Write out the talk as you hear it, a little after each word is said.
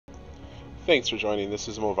Thanks for joining. This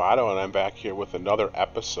is Movado, and I'm back here with another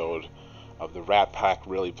episode of the Rat Pack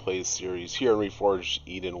Really Plays series here in Refoged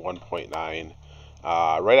Eden 1.9.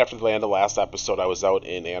 Right after the end of the last episode, I was out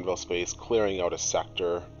in Anvil Space clearing out a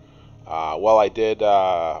sector. Well, I did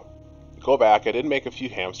go back. I did make a few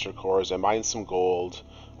hamster cores. I mined some gold.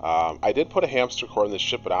 I did put a hamster core in the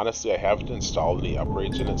ship, but honestly, I haven't installed any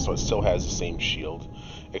upgrades in it, so it still has the same shield,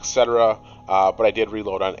 etc. But I did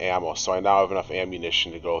reload on ammo, so I now have enough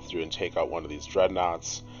ammunition to go through and take out one of these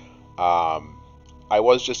dreadnoughts. I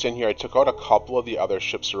was just in here. I took out a couple of the other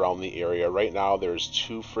ships around the area. Right now, there's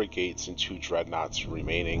 2 frigates and 2 dreadnoughts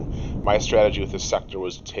remaining. My strategy with this sector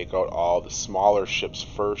was to take out all the smaller ships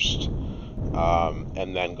first,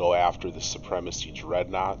 and then go after the Supremacy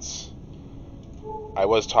Dreadnoughts. I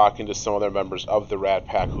was talking to some other members of the Rat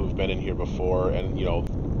Pack who've been in here before, and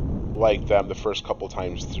like them, the first couple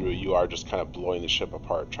times through, you are just kind of blowing the ship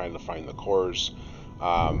apart, trying to find the cores.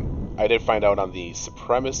 I did find out on the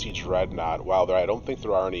Supremacy Dreadnought, while I don't think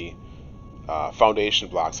there are any foundation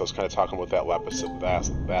blocks. I was kind of talking about that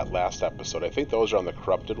last episode. I think those are on the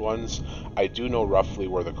corrupted ones. I do know roughly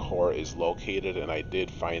where the core is located, and I did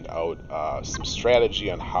find out some strategy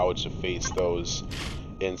on how to face those,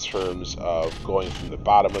 in terms of going from the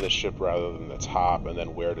bottom of the ship rather than the top, and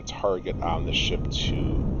then where to target on the ship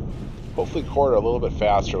to hopefully core it a little bit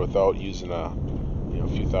faster without using a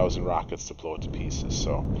few thousand rockets to blow it to pieces.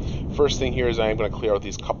 So first thing here is I am going to clear out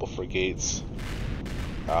these couple frigates,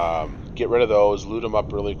 get rid of those, loot them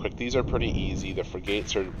up really quick. These are pretty easy. The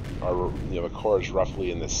frigates are the core is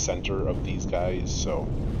roughly in the center of these guys, so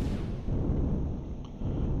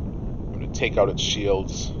I'm going to take out its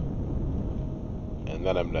shields, and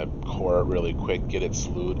then I'm going to core it really quick, get its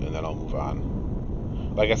loot, and then I'll move on.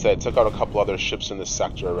 Like I said, I took out a couple other ships in this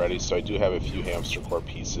sector already, so I do have a few hamster core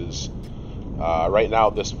pieces. Right now,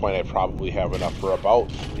 at this point, I probably have enough for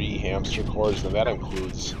about 3 hamster cores, and that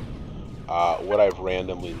includes what I've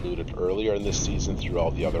randomly looted earlier in this season through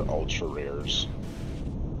all the other ultra rares.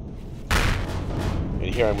 And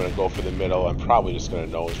here I'm going to go for the middle. I'm probably just going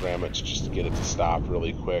to nose ram it just to get it to stop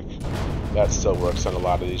really quick. That still works on a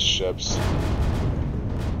lot of these ships.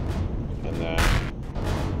 And then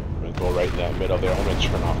I'm going to go right in that middle there. I'm going to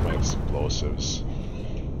turn off my explosives.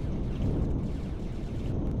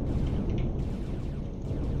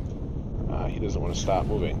 He doesn't want to stop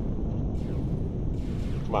moving.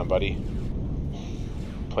 Come on, buddy.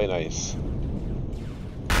 Play nice.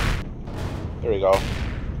 There we go.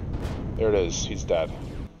 There it is. He's dead. A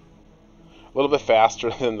little bit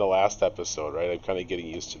faster than the last episode, right? I'm kind of getting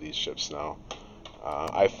used to these ships now.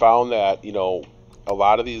 I found that, a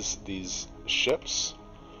lot of these ships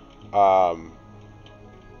are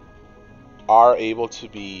able to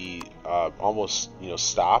be almost,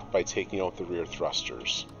 stopped by taking out the rear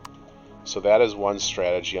thrusters. So that is one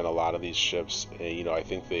strategy on a lot of these ships. I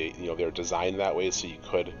think they're designed that way, so you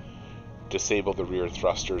could disable the rear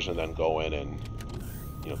thrusters and then go in and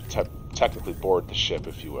technically board the ship,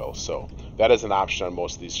 if you will. So that is an option on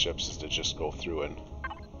most of these ships, is to just go through and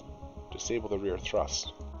disable the rear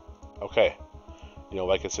thrust. Okay,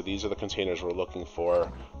 like I said, these are the containers we're looking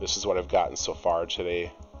for. This is what I've gotten so far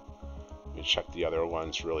today. Let me check the other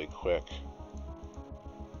ones really quick.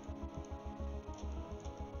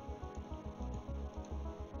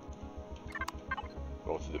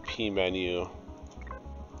 Go through the P menu,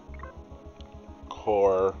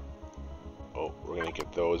 core. Oh, we're going to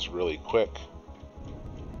get those really quick.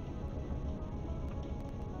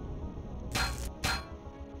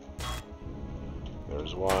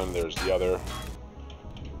 There's one, there's the other.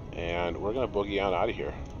 And we're going to boogie on out of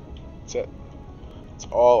here. That's it. That's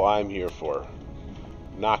all I'm here for.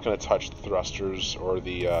 Not going to touch the thrusters or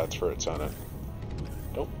the turrets on it.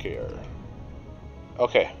 Don't care.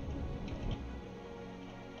 Okay.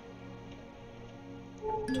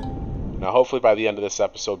 Now, hopefully by the end of this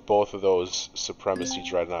episode, both of those Supremacy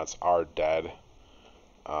Dreadnoughts are dead.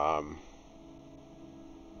 We'll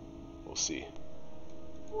see.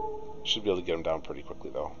 Should be able to get them down pretty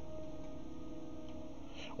quickly, though.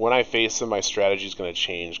 When I face them, my strategy is going to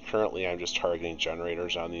change. Currently, I'm just targeting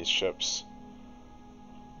generators on these ships.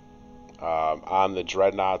 On the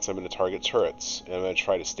Dreadnoughts, I'm going to target turrets. And I'm going to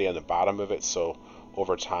try to stay on the bottom of it, so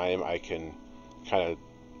over time I can kind of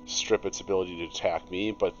strip its ability to attack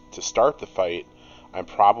me. But to start the fight, I'm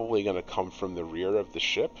probably going to come from the rear of the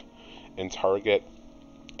ship and target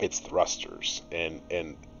its thrusters, and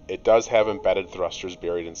it does have embedded thrusters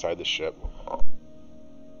buried inside the ship,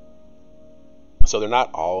 so they're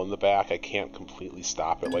not all in the back. I can't completely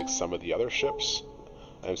stop it like some of the other ships.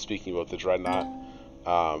 I'm speaking about the Dreadnought,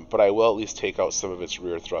 but I will at least take out some of its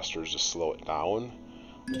rear thrusters to slow it down.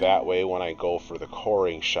 That way, when I go for the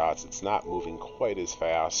coring shots, it's not moving quite as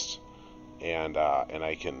fast, and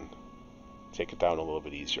I can take it down a little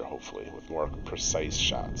bit easier, hopefully, with more precise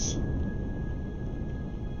shots.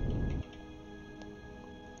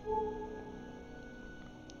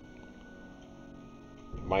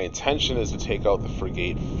 My intention is to take out the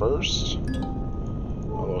frigate first,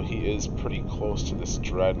 although he is pretty close to this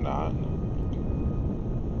dreadnought.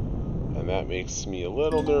 And that makes me a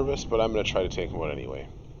little nervous, but I'm going to try to take him out anyway.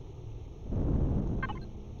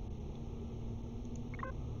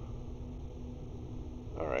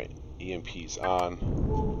 Alright, EMP's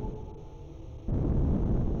on.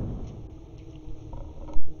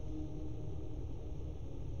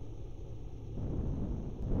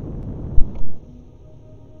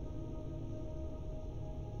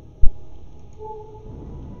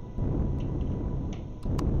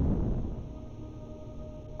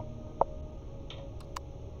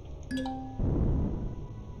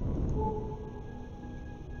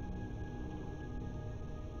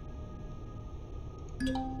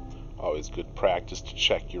 Always good practice to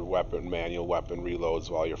check your manual weapon reloads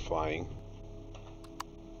while you're flying.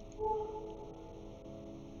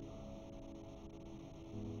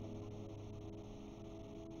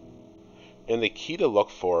 And the key to look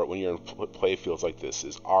for when you're in play fields like this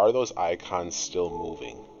is, are those icons still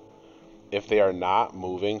moving? If they are not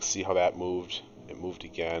moving, see how that moved? It moved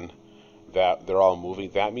again. That they're all moving,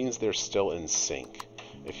 that means they're still in sync.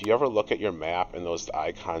 If you ever look at your map and those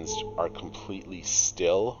icons are completely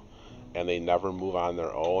still and they never move on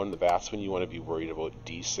their own, that's when you want to be worried about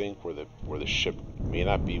desync, where the ship may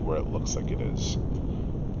not be where it looks like it is.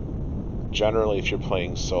 Generally, if you're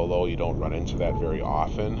playing solo, you don't run into that very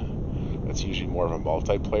often. That's usually more of a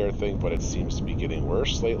multiplayer thing, but it seems to be getting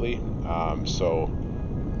worse lately. So,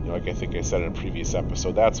 you know, like I think I said in a previous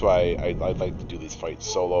episode, that's why I'd like to do these fights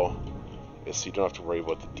solo, is so you don't have to worry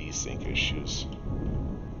about the desync issues.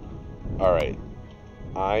 Alright,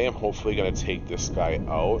 I am hopefully going to take this guy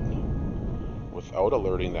out without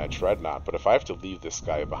alerting that dreadnought, but if I have to leave this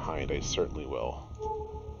guy behind, I certainly will.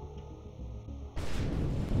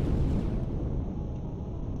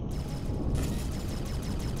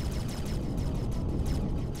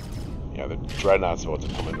 Yeah, the dreadnought's about to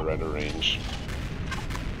come into render range.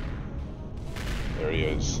 There he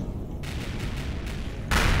is.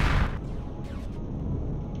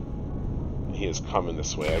 He is coming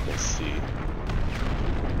this way, I can see.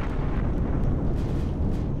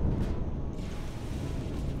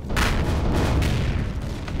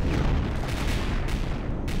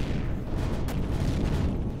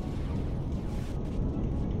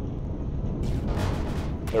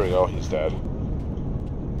 There we go, he's dead.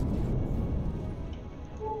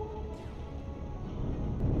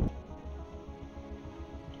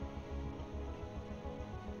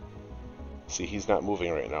 See, he's not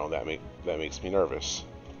moving right now, that makes me nervous.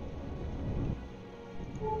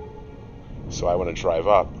 So I want to drive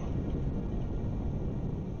up.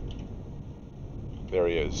 There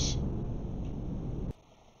he is.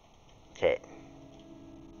 Okay.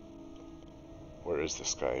 Where is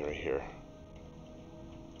this guy? Right here.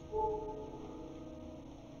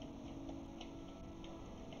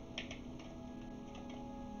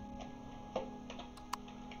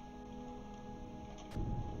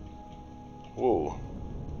 Whoa.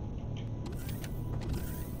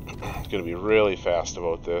 I'm gonna be really fast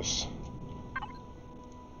about this.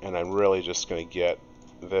 And I'm really just gonna get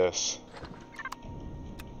this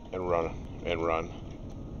and run and run.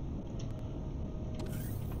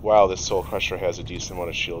 While this Soul Crusher has a decent amount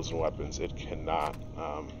of shields and weapons, it cannot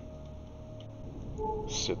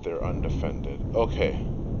sit there undefended. Okay.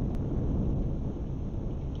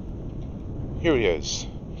 Here he is.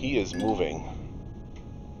 He is moving.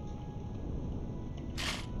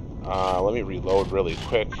 Let me reload really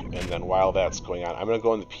quick, and then while that's going on, I'm going to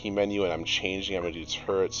go in the P menu and I'm changing. I'm going to do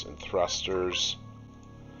turrets and thrusters,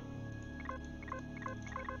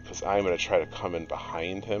 because I'm going to try to come in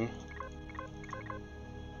behind him.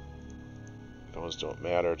 Those don't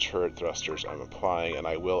matter. Turret thrusters I'm applying, and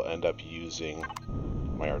I will end up using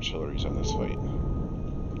my artilleries on this fight.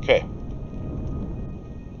 Okay.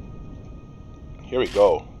 Here we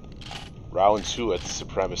go. Round 2 at the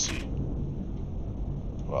Supremacy.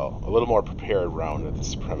 Well, a little more prepared round at the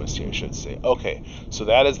Supremacy, I should say. Okay, so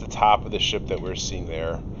that is the top of the ship that we're seeing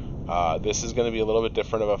there. This is going to be a little bit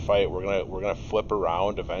different of a fight. We're gonna flip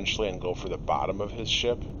around eventually and go for the bottom of his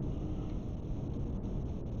ship.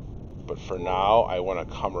 But for now, I want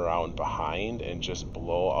to come around behind and just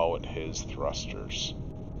blow out his thrusters.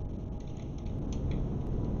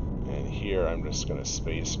 And here I'm just going to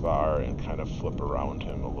spacebar and kind of flip around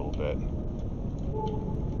him a little bit.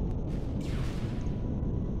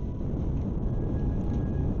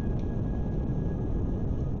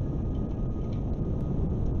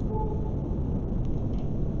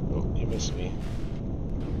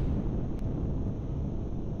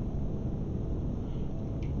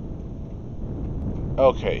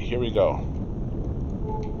 Okay, here we go.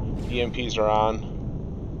 EMPs are on.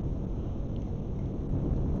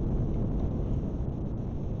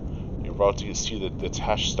 You're about to see the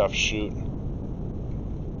Tesh stuff shoot.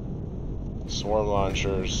 Swarm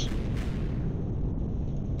launchers.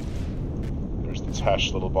 There's the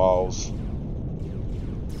Tesh little balls.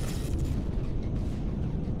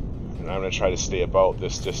 And I'm going to try to stay about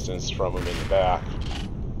this distance from him in the back.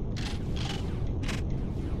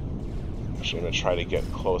 Actually, I'm going to try to get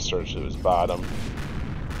closer to his bottom.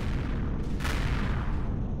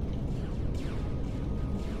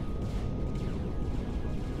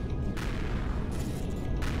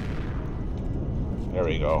 There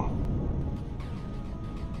we go.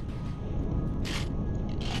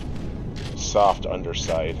 Soft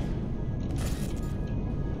underside.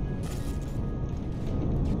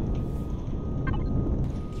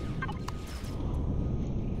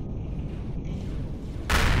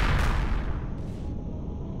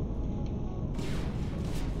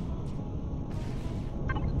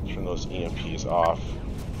 Turn those EMPs off.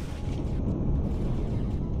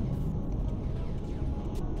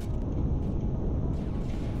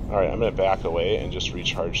 Alright, I'm going to back away and just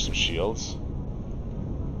recharge some shields.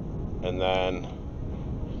 And then,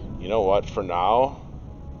 you know what, for now,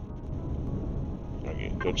 I'm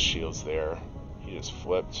getting good shields there. He just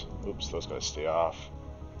flipped. Oops, those got to stay off.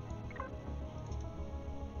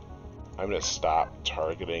 I'm going to stop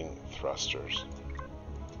targeting thrusters.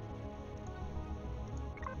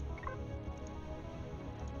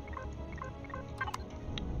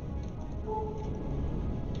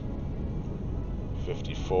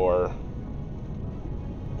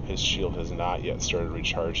 His shield has not yet started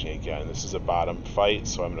recharging again. This is a bottom fight,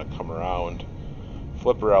 so I'm going to come around,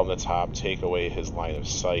 flip around the top, take away his line of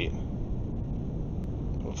sight.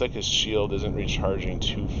 Looks like his shield isn't recharging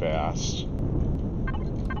too fast.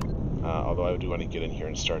 Although I do want to get in here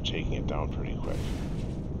and start taking it down pretty quick.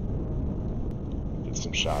 Get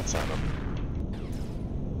some shots on him.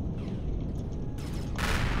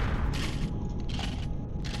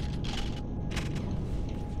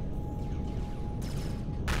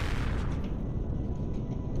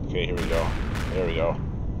 Okay, here we go. There we go.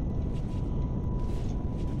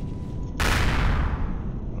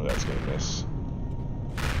 Oh, that's gonna miss.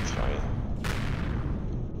 It's fine.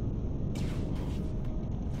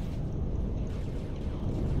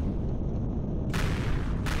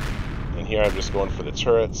 And here I'm just going for the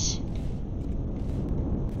turrets.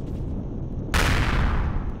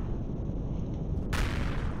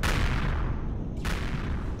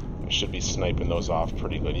 I should be sniping those off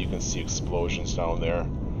pretty good. You can see explosions down there.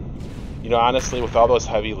 You know, honestly, with all those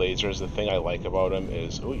heavy lasers, the thing I like about them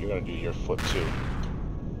is... Oh, you're going to do your flip too.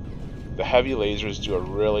 The heavy lasers do a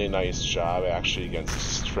really nice job, actually, against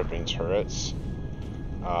stripping turrets.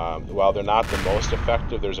 While they're not the most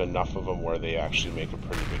effective, there's enough of them where they actually make a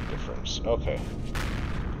pretty big difference. Okay.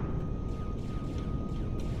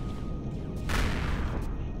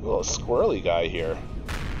 A little squirrely guy here.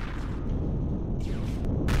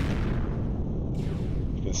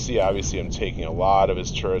 See, obviously I'm taking a lot of his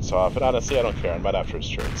turrets off, and honestly I don't care, I'm not after his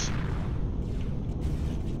turrets.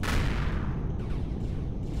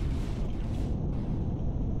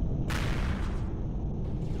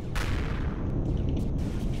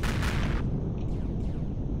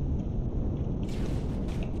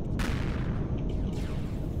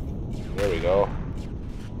 There we go.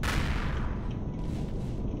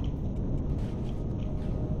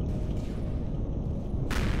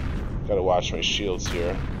 Gotta watch my shields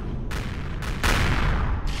here.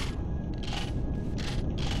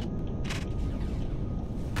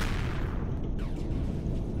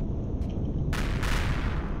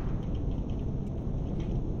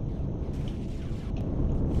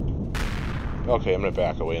 Okay, I'm gonna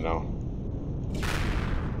back away now.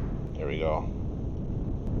 There we go.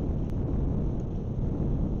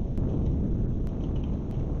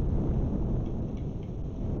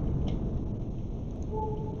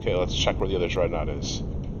 Okay, let's check where the other Dreadnought is.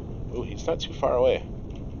 Ooh, he's not too far away.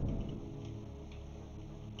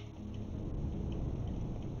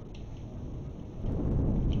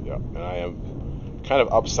 Yep, and I am kind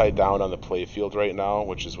of upside down on the playfield right now,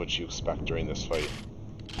 which is what you expect during this fight.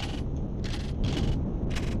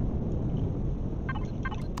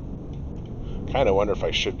 Kind of wonder if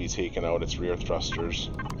I should be taking out its rear thrusters.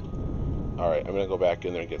 Alright, I'm going to go back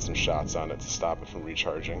in there and get some shots on it to stop it from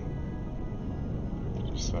recharging.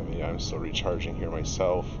 So, yeah, I'm still recharging here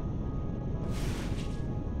myself.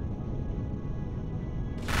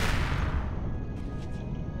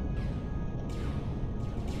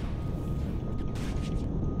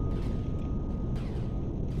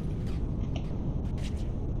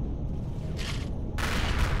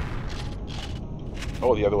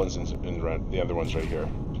 Oh, the other one's in red. The other one's right here.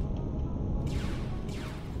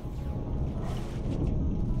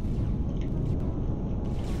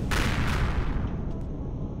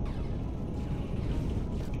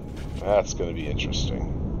 That's going to be interesting.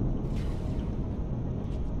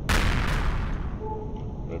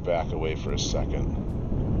 I'm going to back away for a second.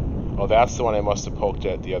 Oh, that's the one I must have poked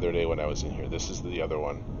at the other day when I was in here. This is the other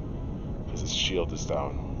one. Because his shield is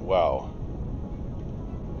down. Well.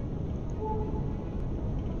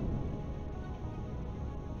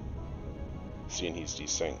 Seeing he's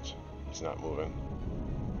desynced. He's not moving.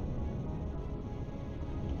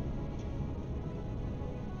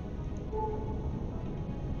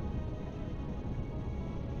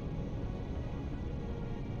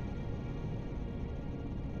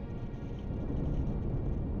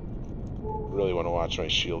 Really want to watch my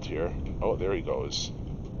shield here. Oh, there he goes.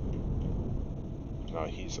 Now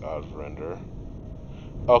he's out of render.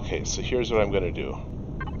 Okay, so here's what I'm going to do.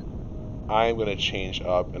 I'm going to change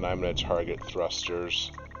up and I'm going to target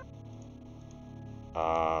thrusters.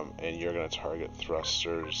 And you're going to target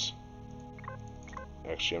thrusters.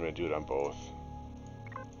 Actually, I'm going to do it on both.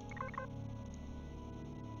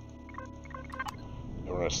 And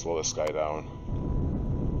we're going to slow this guy down.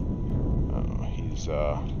 He's,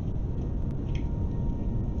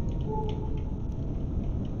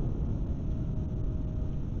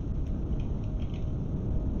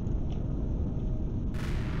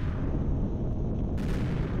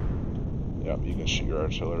 Yep, you can shoot your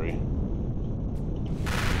artillery.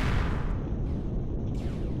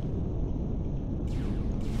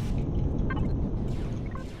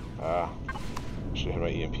 Should have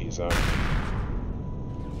my EMPs on.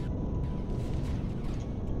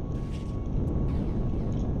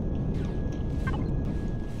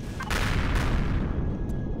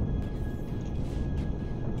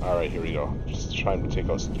 Alright, here we go. Just trying to take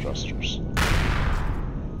out some thrusters.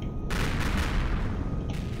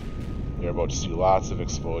 You're about to see lots of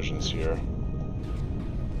explosions here.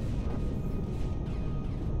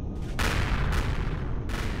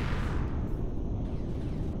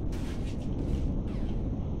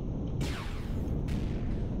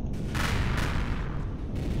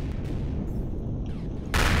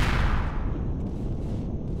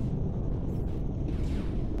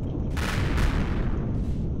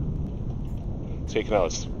 Taking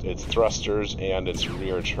out its thrusters and its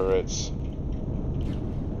rear turrets.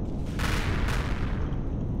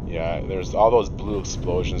 Yeah, there's all those blue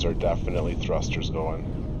explosions are definitely thrusters going.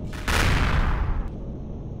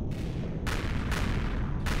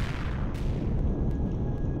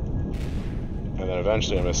 And then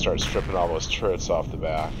eventually I'm going to start stripping all those turrets off the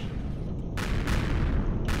back.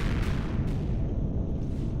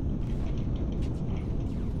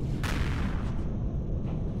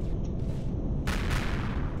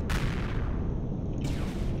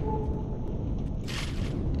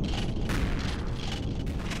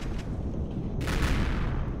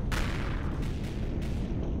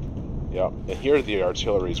 Yep, and here the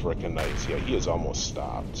artillery's working nice. Yeah, he is almost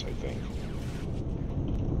stopped, I think.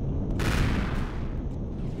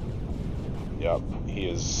 Yep,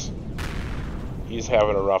 he's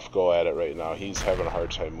having a rough go at it right now. He's having a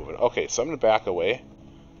hard time moving. Okay, so I'm going to back away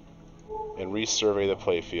and resurvey the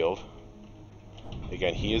playfield.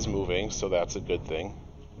 Again, he is moving, so that's a good thing.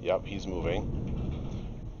 Yep, he's moving.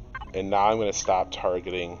 And now I'm going to stop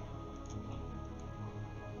targeting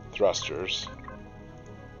thrusters.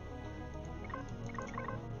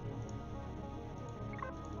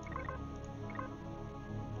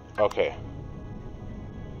 Okay.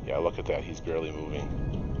 Yeah, look at that. He's barely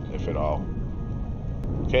moving, if at all.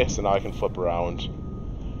 Okay, so now I can flip around,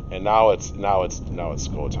 and now it's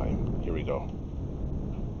go time. Here we go.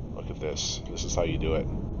 Look at this. This is how you do it.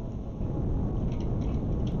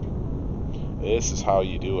 This is how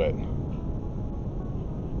you do it.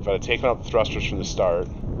 If I had taken out the thrusters from the start,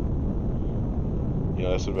 you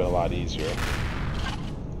know, this would have been a lot easier.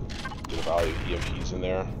 Get all the EMPs in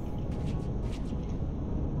there.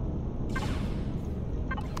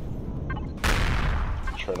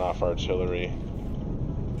 Turn off artillery.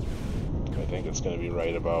 I think it's going to be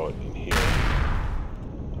right about in here.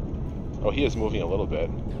 Oh, he is moving a little bit.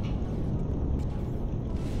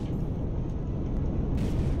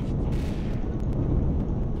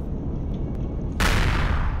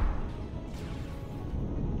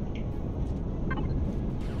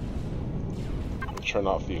 Turn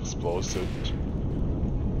off the explosive.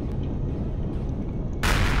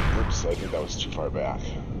 Oops, I think that was too far back.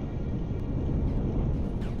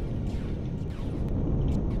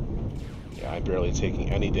 Yeah, I'm barely taking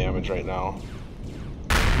any damage right now.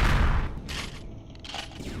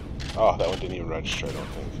 Oh, that one didn't even register, I don't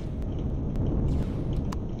think.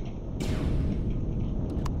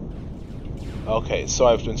 Okay, so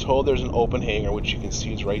I've been told there's an open hangar, which you can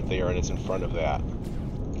see is right there, and it's in front of that.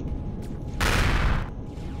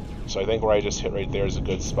 So I think where I just hit right there is a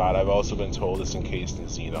good spot. I've also been told it's encased in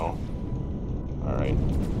Xeno. Alright.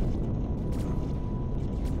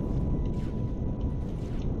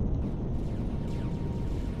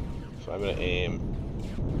 So I'm going to aim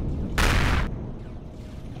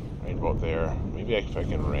right about there. Maybe if I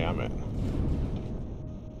can ram it.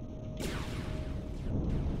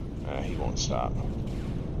 He won't stop.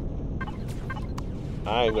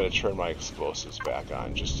 I'm going to turn my explosives back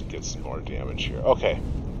on just to get some more damage here. Okay.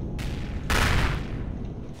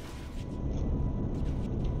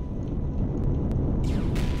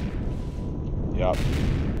 Yep.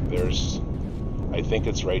 There's... I think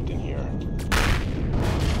it's right in here.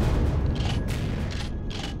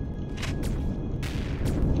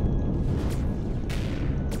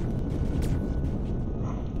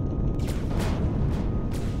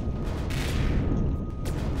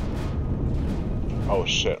 Oh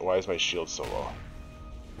shit, why is my shield so low?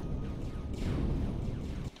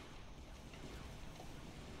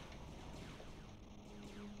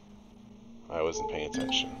 I wasn't paying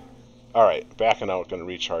attention. Alright, backing out, gonna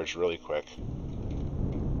recharge really quick.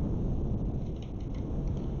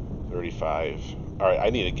 35. Alright, I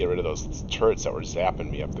need to get rid of those turrets that were zapping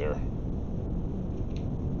me up there.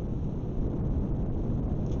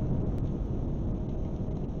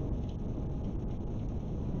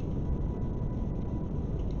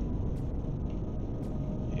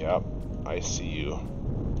 Yep, I see you.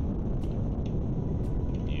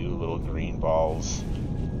 You little green balls.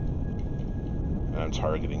 And I'm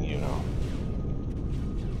targeting you now.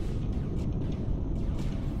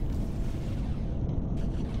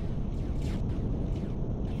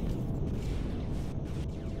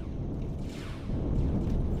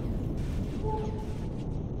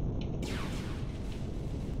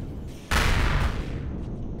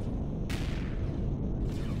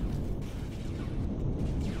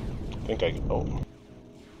 I think I... oh.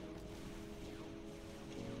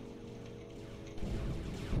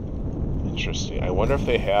 Interesting. I wonder if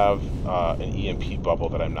they have an EMP bubble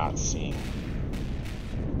that I'm not seeing.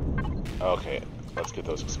 Okay, let's get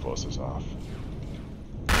those explosives off.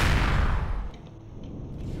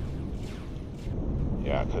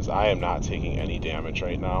 Yeah, because I am not taking any damage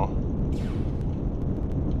right now.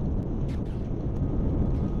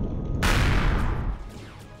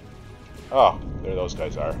 Oh, there those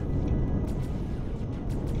guys are.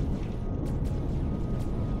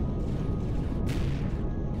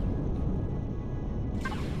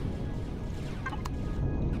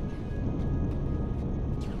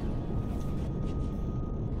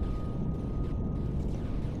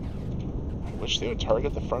 Wish they would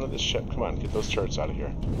target the front of this ship. Come on, get those turrets out of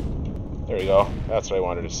here. There you go. That's what I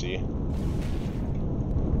wanted to see.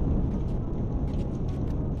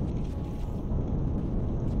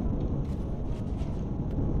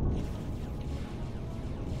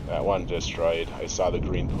 That one destroyed. I saw the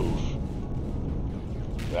green poof.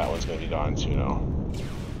 That one's going to be gone too now.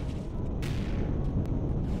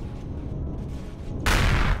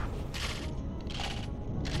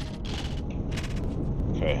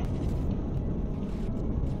 Okay.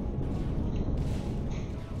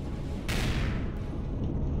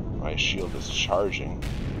 My shield is charging.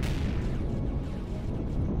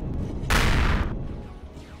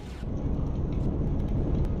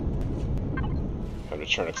 Time to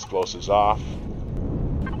turn explosives off.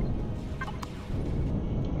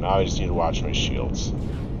 Now I just need to watch my shields.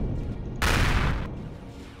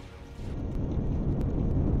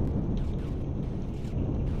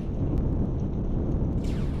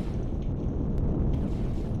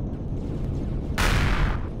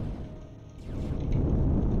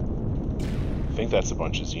 I think that's a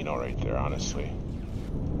bunch of Xeno right there, honestly.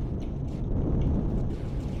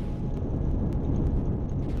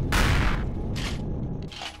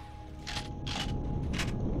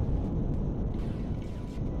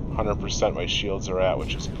 %, my shields are at,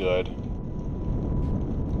 which is good. And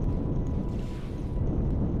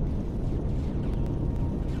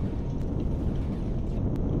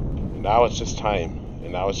now it's just time.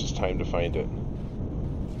 And now it's just time to find it.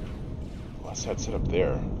 Let's head up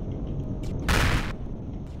there.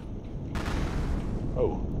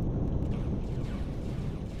 Oh.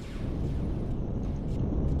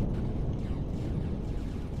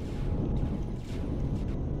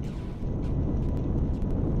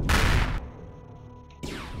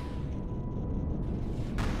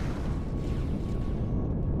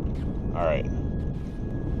 Alright.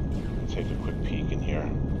 Take a quick peek in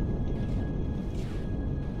here.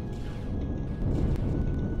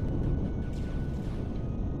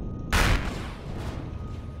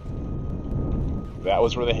 That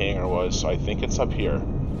was where the hangar was, so I think it's up here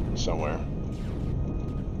somewhere.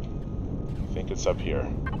 I think it's up here.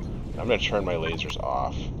 I'm going to turn my lasers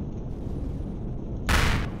off.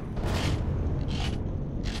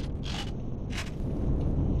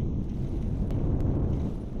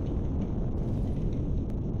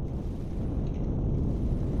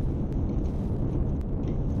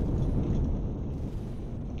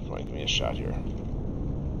 Come on, give me a shot here.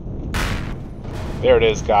 There it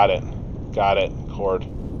is, got it. Got it, cord.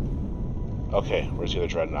 Okay, where's the other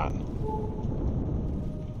dreadnought?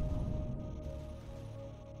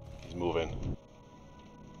 He's moving.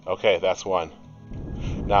 Okay, that's one.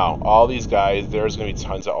 Now, all these guys, there's going to be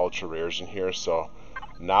tons of ultra rares in here, so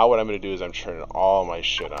now what I'm going to do is I'm turning all my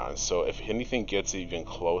shit on. So if anything gets even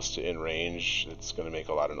close to in range, it's going to make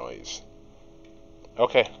a lot of noise.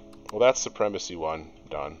 Okay, well that's Supremacy 1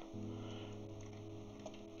 done.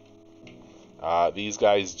 These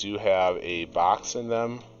guys do have a box in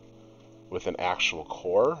them with an actual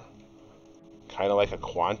core. Kind of like a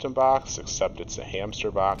quantum box, except it's a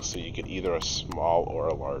hamster box, so you get either a small or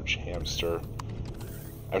a large hamster.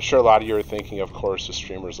 I'm sure a lot of you are thinking, of course, the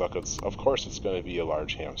streamers, look, of course it's going to be a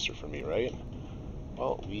large hamster for me, right?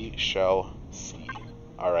 Well, we shall see.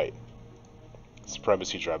 Alright.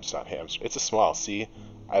 Supremacy Dreadnought hamster. It's a small, see?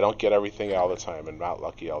 I don't get everything all the time. I'm not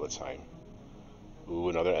lucky all the time. Ooh,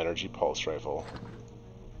 another energy pulse rifle.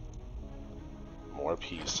 More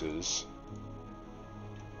pieces.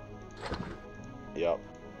 Yep.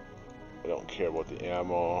 I don't care about the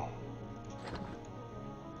ammo.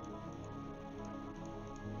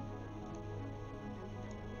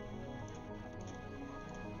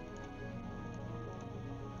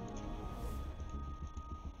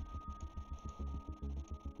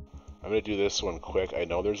 I'm going to do this one quick. I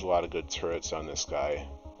know there's a lot of good turrets on this guy.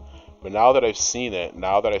 But now that I've seen it,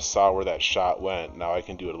 now that I saw where that shot went, now I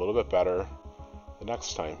can do it a little bit better the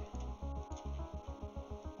next time.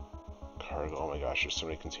 Cargo, oh my gosh, there's so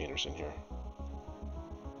many containers in here.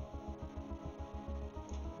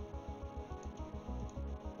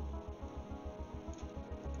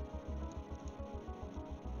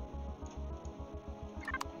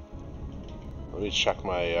 Let me check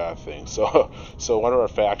my thing. So one of our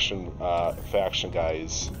faction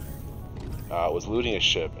guys was looting a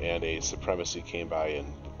ship, and a Supremacy came by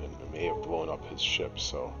and may have blown up his ship.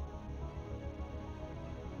 So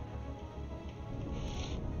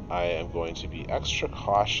I am going to be extra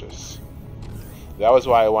cautious. That was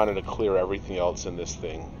why I wanted to clear everything else in this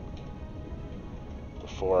thing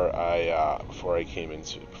before I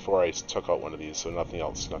took out one of these, so nothing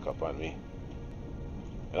else snuck up on me.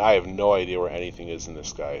 And I have no idea where anything is in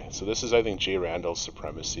this guy. So this is, I think, J. Randall's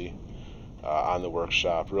Supremacy on the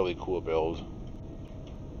workshop. Really cool build.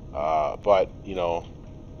 But, you know,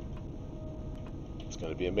 it's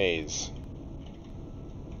going to be a maze.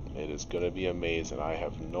 It is going to be a maze, and I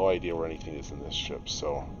have no idea where anything is in this ship.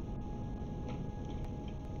 So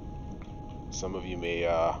some of you may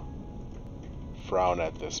frown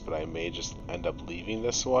at this, but I may just end up leaving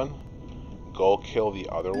this one. Go kill the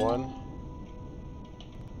other one.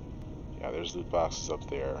 Yeah, there's loot boxes up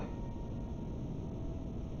there.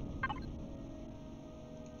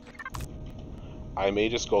 I may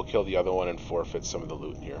just go kill the other one and forfeit some of the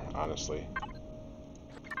loot in here, honestly.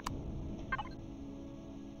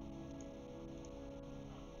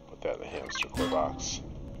 Put that in the hamster core box.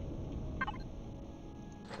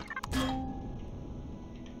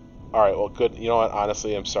 Alright, well good. You know what,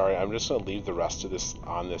 honestly, I'm sorry. I'm just going to leave the rest of this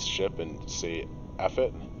on this ship and say F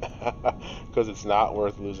it. Because it's not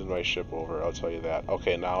worth losing my ship over, I'll tell you that.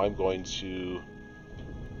 Okay, now I'm going to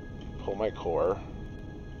pull my core.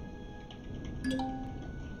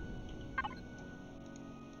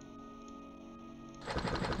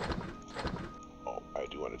 Oh, I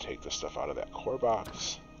do want to take this stuff out of that core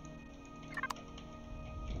box.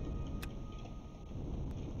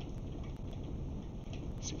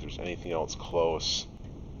 See if there's anything else close.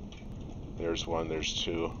 There's one, there's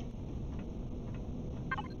two.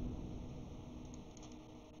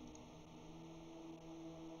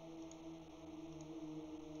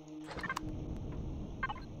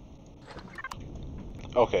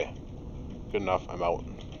 Okay, good enough. I'm out.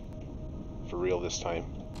 For real this time.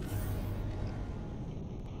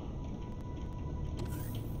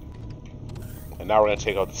 And now we're going to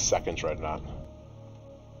take out the second dreadnought.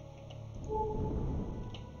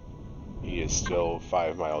 He is still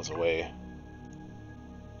 5 miles away.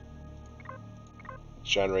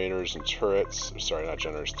 Generators and turrets. Sorry, not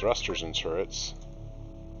generators. Thrusters and turrets.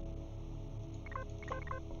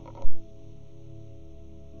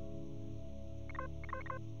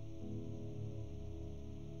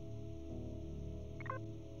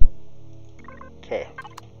 Okay.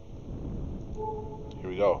 Here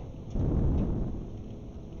we go.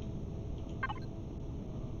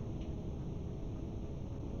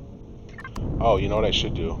 Oh, you know what I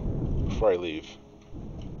should do before I leave?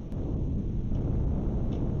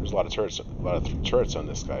 There's a lot of turrets on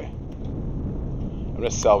this guy. I'm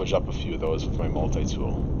gonna salvage up a few of those with my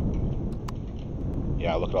multi-tool.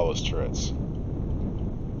 Yeah, look at all those turrets.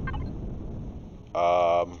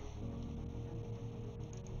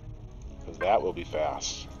 Because that will be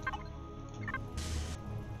fast.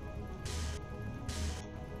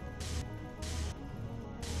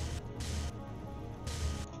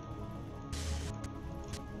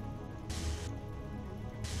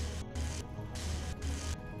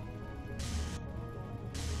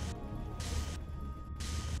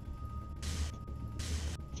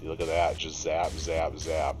 See, look at that. Just zap, zap,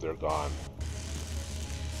 zap. They're gone.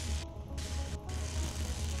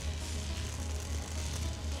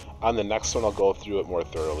 On the next one, I'll go through it more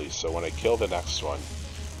thoroughly. So when I kill the next one,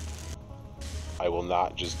 I will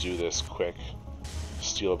not just do this quick,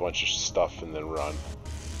 steal a bunch of stuff, and then run.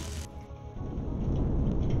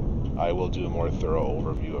 I will do a more thorough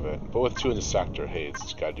overview of it. But with 2 in the sector, hey,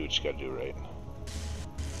 it's gotta do what you gotta do, right?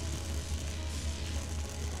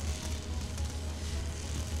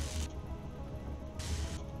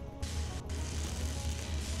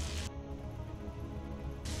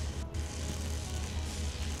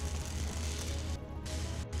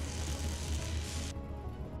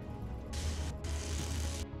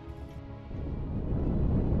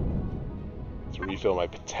 To refill my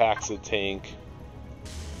Pentaxid tank.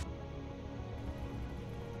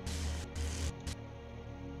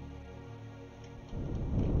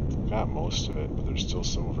 Got most of it, but there's still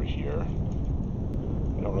some over here.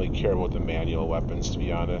 I don't really care about the manual weapons, to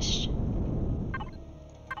be honest.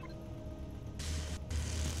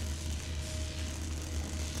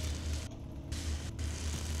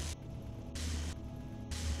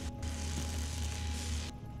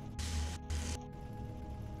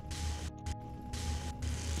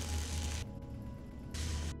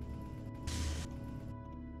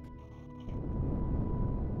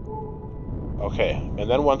 Okay, and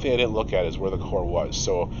then one thing I didn't look at is where the core was.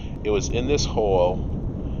 So it was in this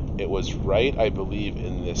hole. It was right, I believe,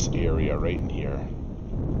 in this area, right in here.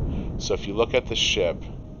 So if you look at the ship,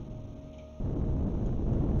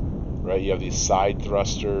 right, you have these side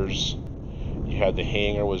thrusters. You had the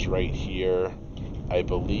hangar was right here. I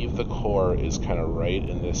believe the core is kind of right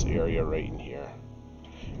in this area, right in here.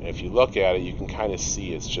 And if you look at it, you can kind of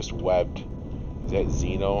see it's just webbed. Is that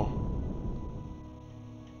Xeno?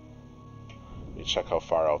 Let me check how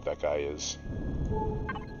far out that guy is.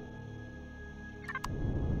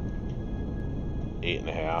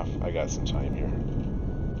 8.5. I got some time here.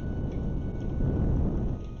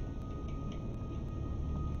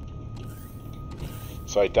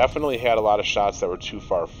 So I definitely had a lot of shots that were too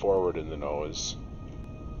far forward in the nose.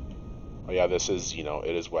 Oh yeah, this is Xeno.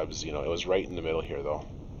 It is Web Xeno. It was right in the middle here, though.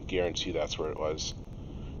 I guarantee that's where it was.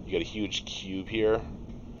 You got a huge cube here.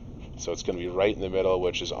 So it's going to be right in the middle,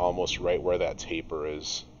 which is almost right where that taper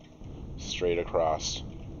is. Straight across.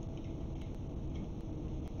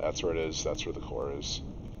 That's where it is. That's where the core is.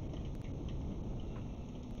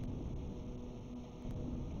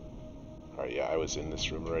 Alright, yeah, I was in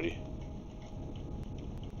this room already.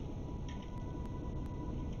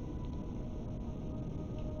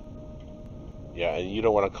 Yeah, and you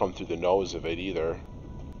don't want to come through the nose of it either.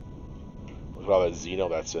 Look at all that Xeno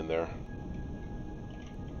that's in there.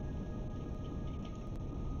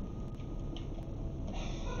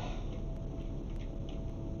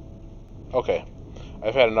 Okay,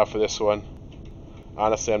 I've had enough of this one.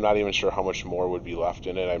 Honestly, I'm not even sure how much more would be left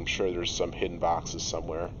in it. I'm sure there's some hidden boxes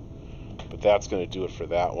somewhere. But that's going to do it for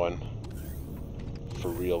that one. For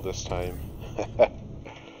real this time.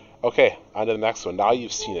 Okay, on to the next one. Now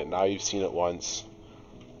you've seen it. Now you've seen it once.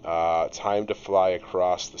 Time to fly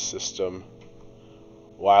across the system.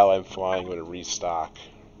 While I'm flying, I'm going to restock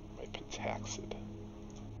my Pentaxid.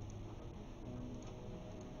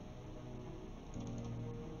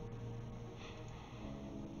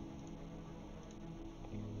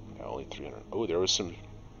 Yeah, only 300. Oh, there was some...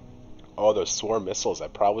 Oh, those swarm missiles. I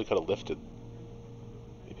probably could have lifted...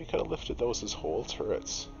 Maybe I could have lifted those as whole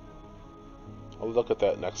turrets. I'll look at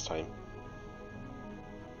that next time.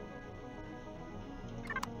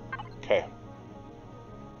 Okay.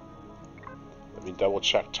 Let me double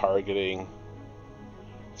check targeting.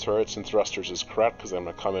 Turrets and thrusters is correct because I'm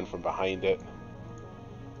going to come in from behind it.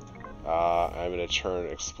 I'm going to turn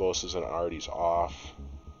explosives and arties off.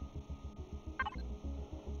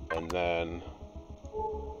 And then...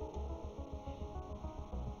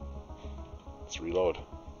 Let's reload.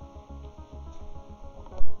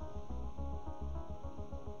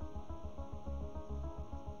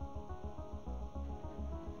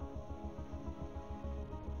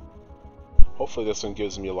 Hopefully this one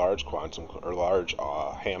gives me a large quantum or large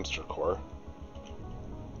hamster core.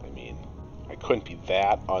 I mean, I couldn't be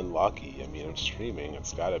that unlucky. I mean, I'm streaming.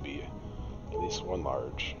 It's got to be at least one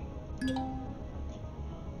large.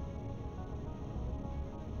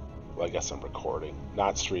 Well, I guess I'm recording,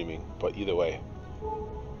 not streaming, but either way,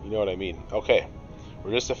 you know what I mean. Okay,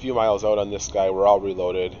 we're just a few miles out on this guy. We're all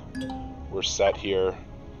reloaded. We're set here.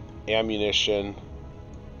 Ammunition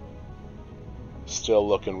still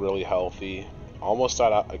looking really healthy. Almost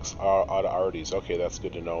out of RDs. Okay, that's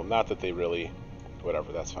good to know. Not that they really...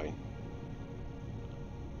 Whatever, that's fine.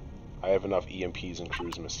 I have enough EMPs and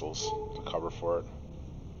cruise missiles to cover for it.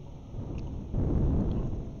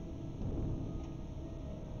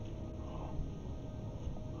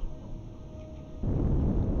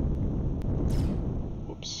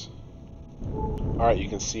 Whoops. Alright, you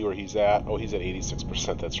can see where he's at. Oh, he's at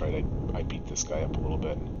 86%. That's right. I beat this guy up a little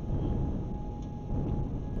bit.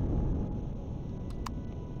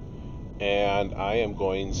 And I am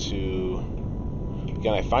going to...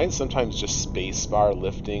 Again, I find sometimes just spacebar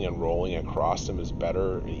lifting and rolling across them is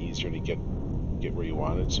better and easier to get where you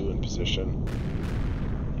wanted to in position.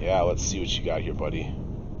 Yeah, let's see what you got here, buddy.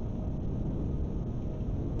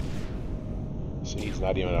 See, he's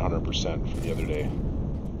not even 100% from the other day.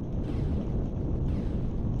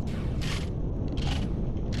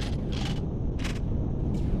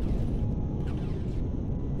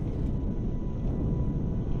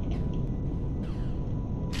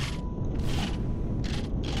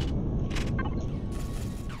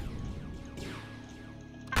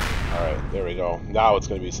 There we go. Now it's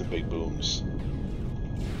going to be some big booms.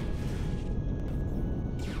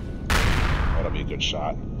 That'll be a good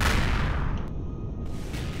shot.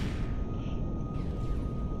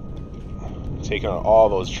 Taking out all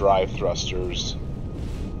those drive thrusters.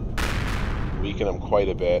 Weaken them quite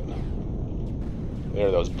a bit.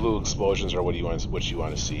 There, those blue explosions are what you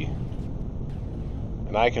want to see.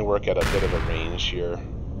 And I can work at a bit of a range here.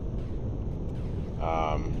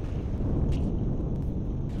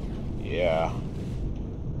 Yeah.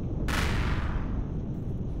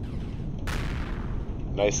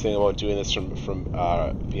 Nice thing about doing this from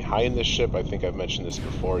behind the ship, I think I've mentioned this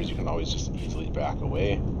before, is you can always just easily back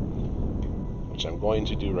away, which I'm going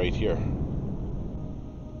to do right here.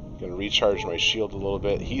 I'm going to recharge my shield a little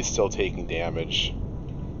bit. He's still taking damage,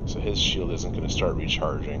 so his shield isn't going to start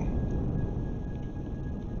recharging.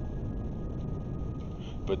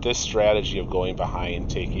 But this strategy of going behind,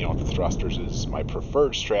 taking out the thrusters is my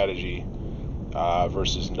preferred strategy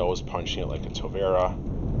versus nose punching it like a Tovera.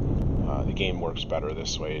 The game works better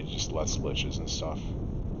this way, just less glitches and stuff.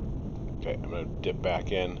 Okay, I'm going to dip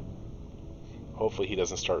back in. Hopefully he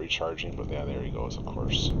doesn't start recharging, but yeah, there he goes, of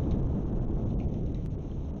course.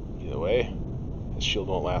 Either way, his shield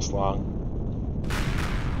won't last long.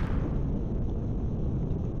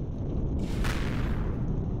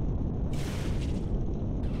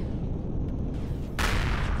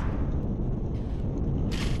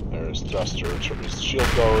 There's thruster, his shield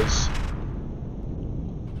goes.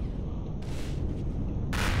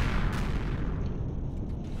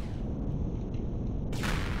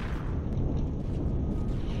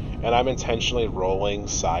 And I'm intentionally rolling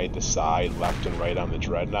side to side, left and right on the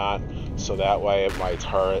Dreadnought, so that way my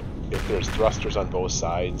turret, if there's thrusters on both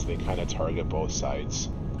sides, they kind of target both sides.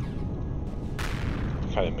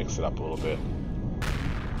 Kind of mix it up a little bit.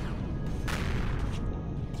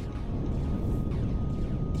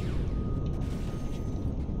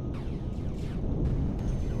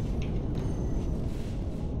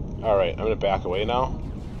 Alright, I'm going to back away now.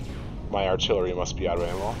 My artillery must be out of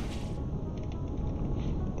ammo.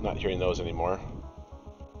 I'm not hearing those anymore.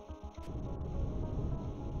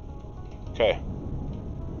 Okay.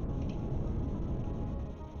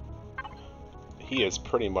 He is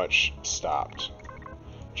pretty much stopped.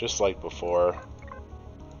 Just like before.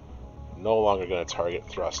 No longer going to target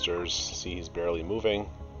thrusters. See, he's barely moving.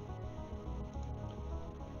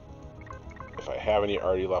 If I have any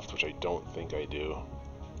RD left, which I don't think I do,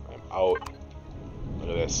 I'm out. Look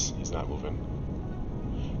at this. He's not moving.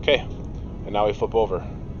 Okay. And now we flip over.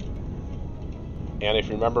 And if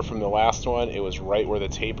you remember from the last one, it was right where the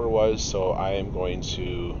taper was, so I am going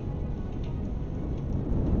to...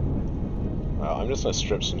 Well, I'm just going to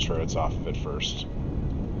strip some turrets off of it first.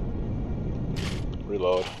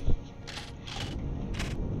 Reload.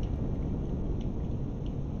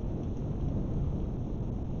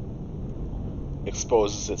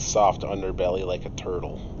 Exposes its soft underbelly like a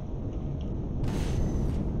turtle.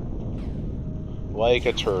 Like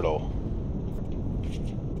a turtle.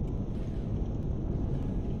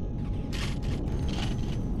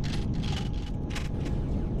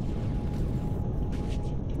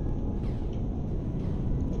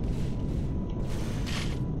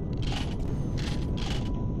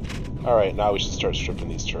 Alright, now we should start stripping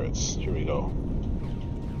these turrets. Here we go.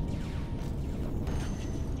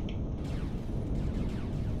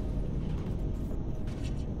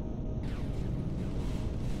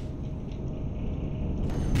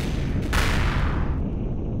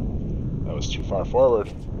 That was too far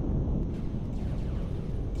forward.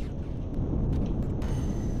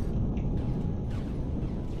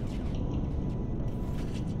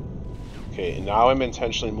 Okay, and now I'm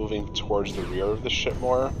intentionally moving towards the rear of the ship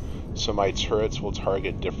more, so my turrets will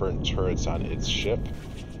target different turrets on its ship.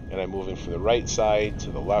 And I'm moving from the right side to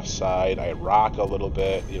the left side. I rock a little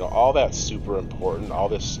bit. You know, all that's super important. All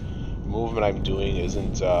this movement I'm doing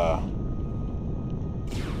isn't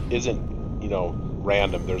you know,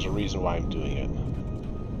 random. There's a reason why I'm doing it.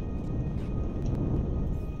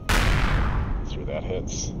 Sure, that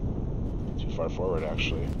hits. Too far forward,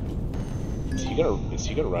 actually. Is he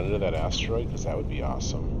gonna run into that asteroid? Because that would be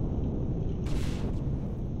awesome.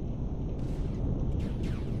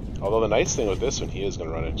 Although the nice thing with this one, he is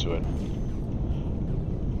gonna run into it.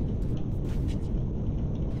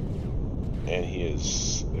 And he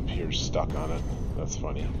appears stuck on it. That's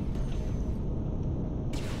funny.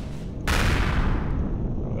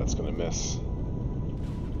 Oh, that's gonna miss.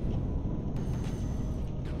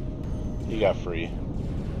 He got free.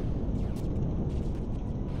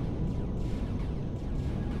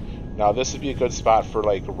 Now this would be a good spot for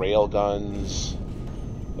like rail guns,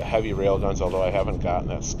 the heavy rail guns, although I haven't gotten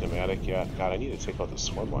that schematic yet. God, I need to take out the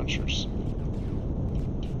swarm launchers.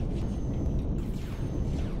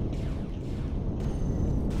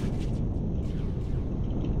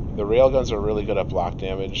 The rail guns are really good at block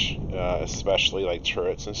damage, especially like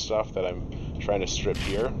turrets and stuff that I'm trying to strip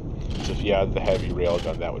here. So if you had the heavy rail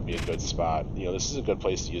gun, that would be a good spot. You know, this is a good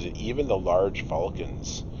place to use it. Even the large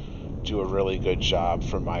Vulcans do a really good job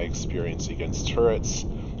from my experience against turrets,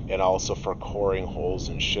 and also for coring holes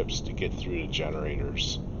in ships to get through to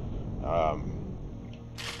generators.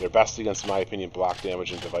 They're best against, in my opinion, block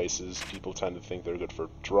damage and devices. People tend to think they're good for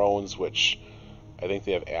drones, which I think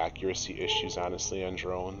they have accuracy issues, honestly, on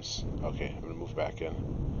drones. Okay, I'm going to move back in.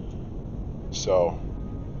 So,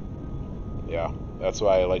 yeah, that's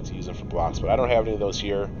why I like to use them for blocks, but I don't have any of those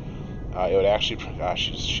here. It would actually, gosh,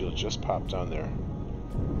 his shield just popped down there.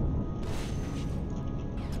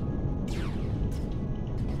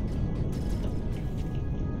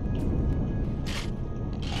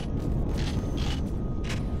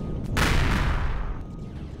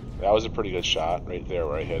 That was a pretty good shot right there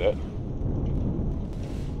where I hit it.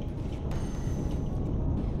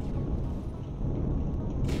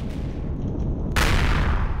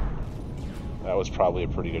 That was probably a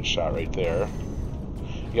pretty good shot right there.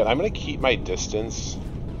 Again, I'm going to keep my distance.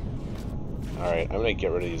 Alright, I'm going to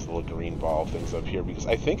get rid of these little green ball things up here, because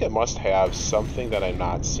I think it must have something that I'm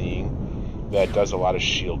not seeing that does a lot of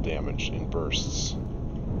shield damage in bursts.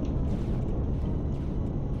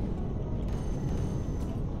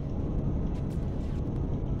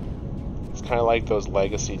 Kind of like those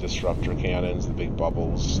legacy disruptor cannons, the big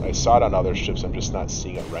bubbles. I saw it on other ships. I'm just not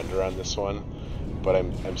seeing it render on this one, but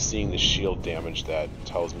I'm seeing the shield damage that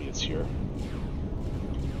tells me it's here.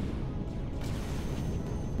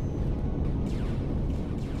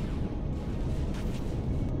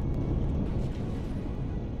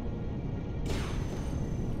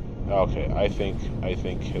 Okay, I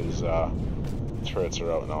think his turrets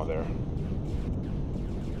are out now there.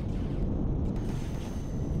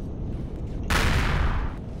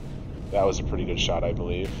 That was a pretty good shot, I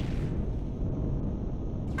believe.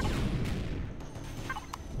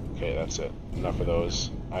 Okay, that's it. Enough of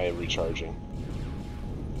those. I am recharging.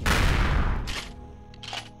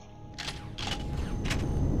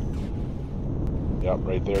 Yep,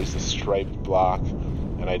 right there's the striped block,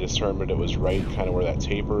 and I determined it was right kind of where that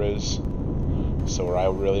taper is. So where I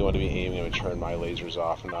really want to be aiming, I'm going to turn my lasers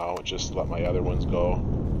off now, just let my other ones go.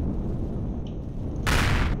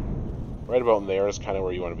 Right about in there is kind of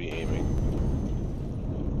where you want to be aiming.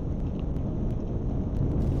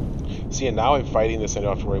 See, and now I'm fighting this, I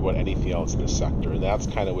don't have to worry about anything else in this sector, and that's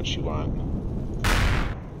kind of what you want.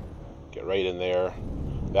 Get right in there.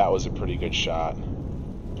 That was a pretty good shot.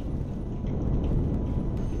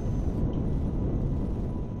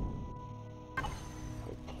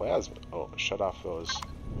 Plasma. Oh, shut off those.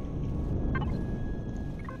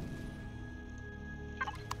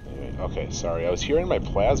 Anyway, okay, sorry. I was hearing my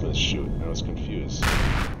plasmas shoot, and I was confused.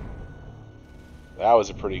 That was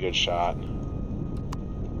a pretty good shot.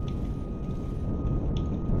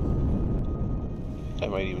 I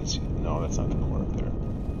might even see... No, that's not the core up there.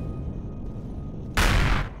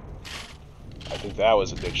 I think that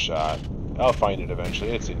was a good shot. I'll find it eventually.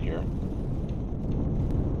 It's in here.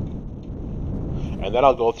 And then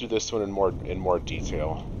I'll go through this one in more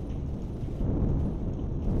detail.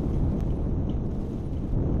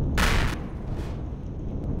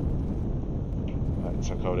 That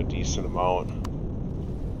took out a decent amount.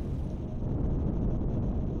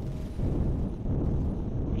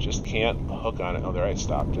 Just can't hook on it. Oh, there, I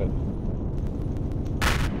stopped it.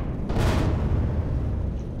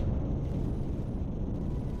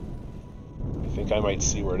 I think I might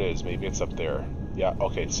see where it is. Maybe it's up there. Yeah,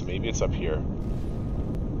 okay, so maybe it's up here.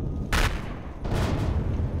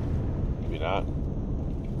 Maybe not.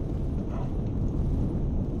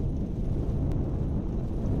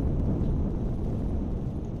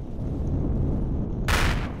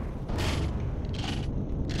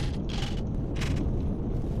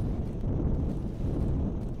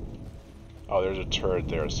 Oh, there's a turret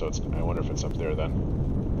there, so it's. I wonder if it's up there then.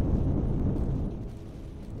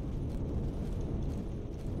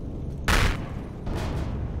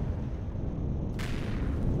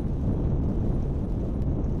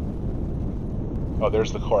 Oh,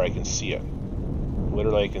 there's the core. I can see it.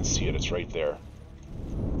 Literally, I can see it. It's right there.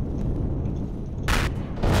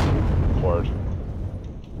 Cord.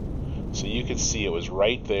 So you could see it was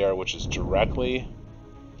right there, which is directly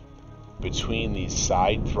between these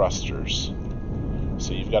side thrusters.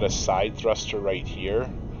 So you've got a side thruster right here,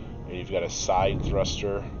 and you've got a side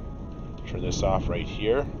thruster, turn this off, right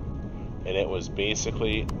here, and it was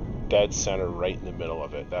basically dead center right in the middle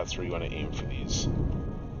of it. That's where you want to aim for these.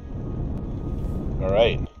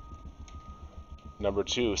 Alright. Number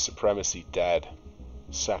 2, Supremacy dead.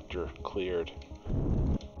 Sector cleared.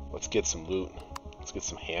 Let's get some loot. Let's get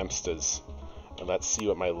some hamsters. And let's see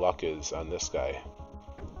what my luck is on this guy.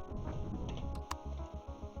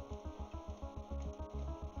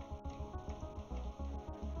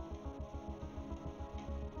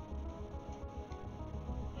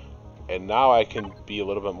 And now I can be a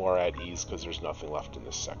little bit more at ease because there's nothing left in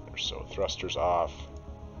this sector. So thrusters off.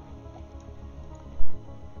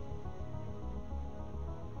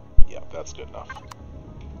 Yeah, that's good enough.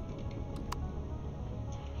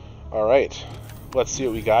 Alright, let's see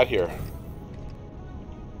what we got here.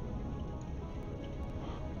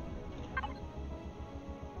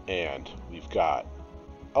 And we've got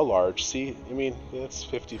a large, see, I mean, it's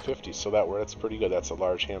 50-50, so that's pretty good. That's a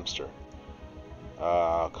large hamster.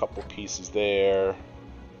 A couple pieces there,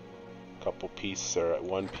 couple pieces, or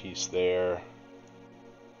one piece there.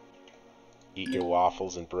 Eat your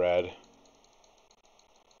waffles and bread.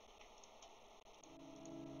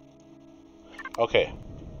 Okay.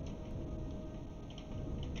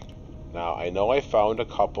 Now, I know I found a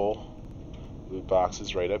couple loot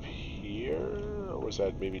boxes right up here, or was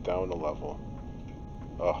that maybe down a level?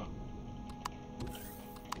 Oh.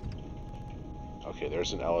 Okay,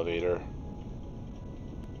 there's an elevator.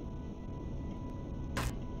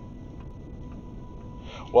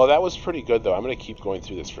 Well, that was pretty good, though. I'm going to keep going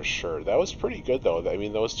through this for sure. That was pretty good, though. I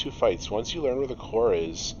mean, those two fights, once you learn where the core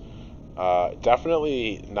is,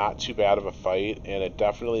 definitely not too bad of a fight, and it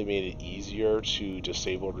definitely made it easier to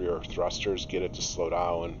disable your thrusters, get it to slow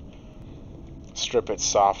down, strip its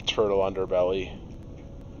soft turtle underbelly.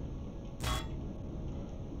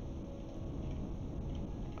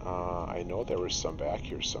 I know there was some back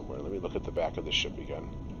here somewhere. Let me look at the back of the ship again.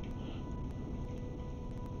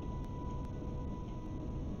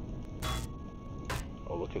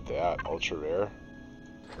 Oh, look at that. Ultra rare.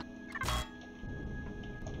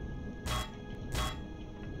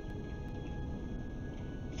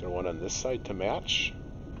 Is there one on this side to match?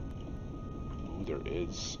 Ooh, there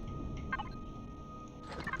is.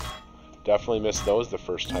 Definitely missed those the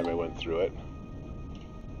first time I went through it.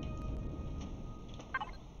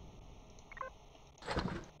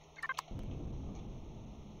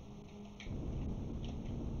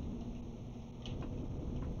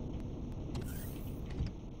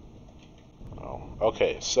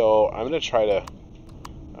 Okay, so I'm going to try to...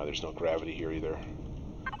 there's no gravity here either.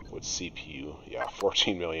 What's CPU? Yeah,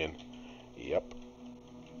 14 million. Yep.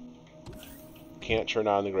 Can't turn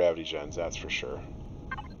on the gravity gens, that's for sure.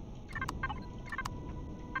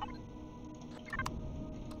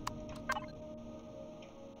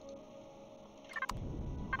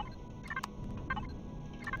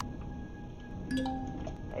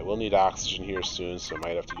 I will need oxygen here soon, so I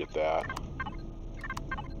might have to get that.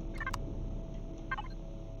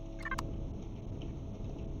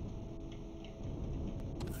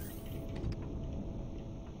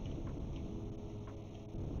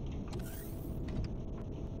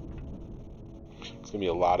 Gonna be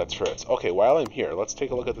a lot of turrets. Okay, while I'm here, let's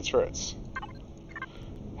take a look at the turrets.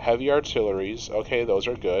 Heavy artilleries, okay, those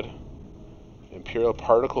are good. Imperial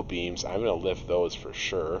particle beams, I'm gonna lift those for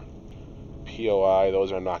sure. POI,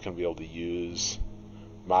 those I'm not gonna be able to use.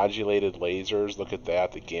 Modulated lasers, look at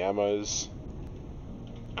that. The gammas.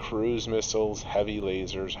 Cruise missiles, heavy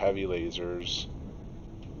lasers,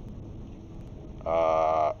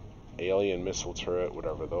 alien missile turret,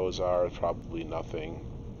 whatever those are, probably nothing.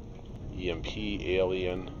 EMP,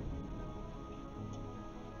 alien.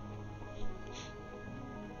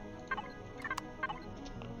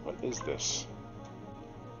 What is this?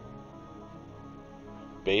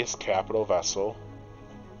 Base capital vessel,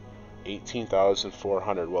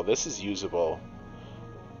 18,400. Well, this is usable.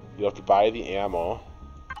 You'll have to buy the ammo.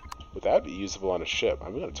 Would that be usable on a ship?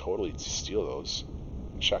 I'm going to totally steal those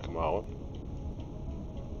and check them out.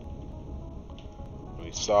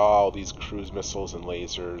 We saw all these cruise missiles and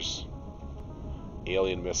lasers,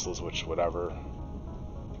 alien missiles, which whatever.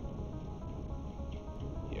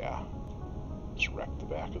 Yeah, just wreck the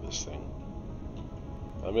back of this thing.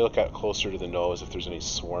 Let me look at closer to the nose if there's any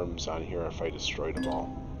swarms on here, if I destroyed them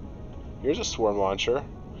all. Here's a swarm launcher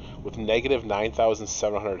with negative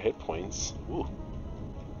 9,700 hit points. Ooh.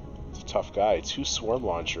 It's a tough guy. 2 swarm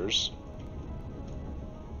launchers.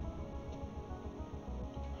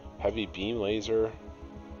 Heavy beam laser.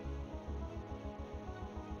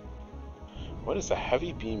 What is a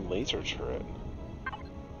heavy beam laser turret?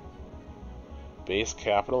 Base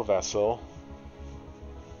capital vessel.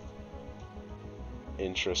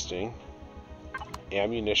 Interesting.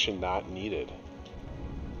 Ammunition not needed.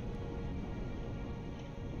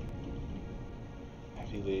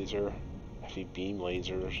 Heavy laser. Heavy beam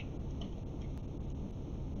lasers.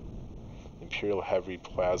 Imperial heavy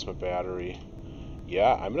plasma battery.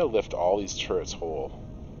 Yeah, I'm gonna lift all these turrets whole.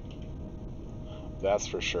 That's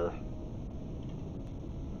for sure.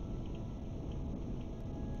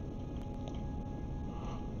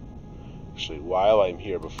 Actually, while I'm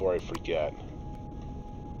here, before I forget.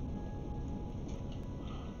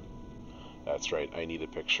 That's right, I need a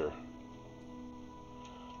picture.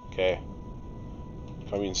 Okay.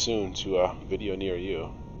 Coming soon to a video near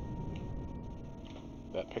you.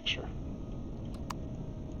 That picture.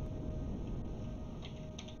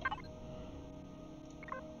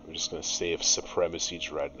 I'm just going to save Supremacy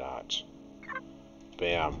Dreadnoughts.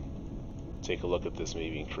 Bam. Take a look at this,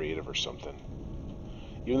 maybe in creative or something.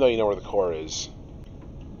 Even though you know where the core is.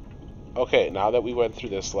 Okay, now that we went through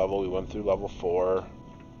this level, we went through level 4.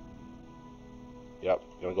 Yep,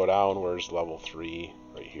 gonna go down. Where's level 3?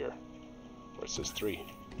 Right here. Where it says 3.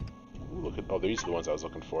 Ooh, look at, oh, these are the ones I was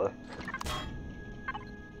looking for.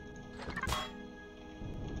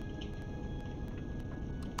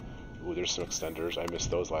 Ooh, there's some extenders. I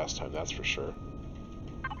missed those last time, that's for sure.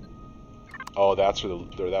 Oh, that's where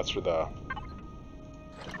the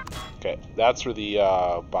okay, that's where the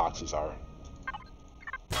boxes are.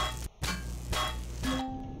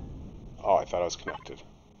 Oh, I thought I was connected.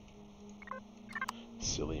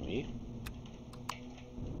 Silly me.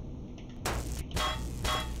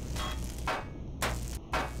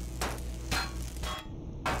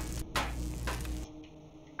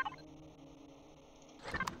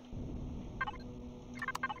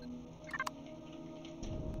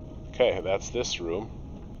 Okay, that's this room.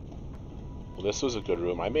 Well, this was a good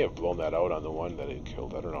room. I may have blown that out on the one that it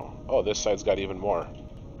killed. I don't know. Oh, this side's got even more.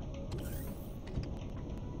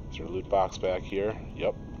 Is there a loot box back here?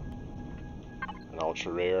 Yep. An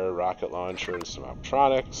ultra rare rocket launcher and some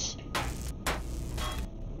optronics.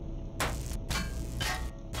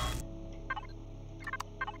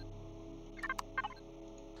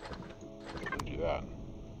 Do that.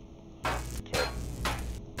 Okay.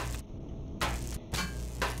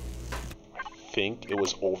 I think it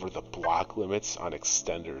was over the block limits on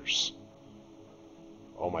extenders.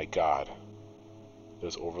 Oh my god. It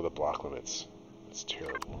was over the block limits. It's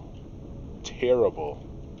terrible. Terrible.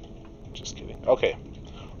 Just kidding. Okay.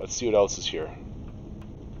 Let's see what else is here.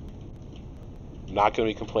 I'm not going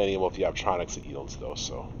to be complaining about the optronics it yields though,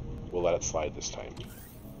 so we'll let it slide this time.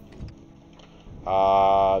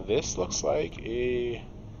 This looks like a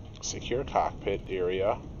secure cockpit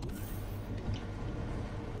area.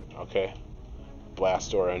 Okay.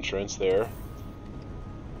 Blast door entrance there.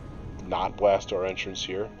 Not blast door entrance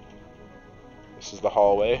here. This is the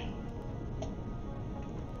hallway.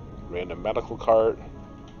 Random medical cart.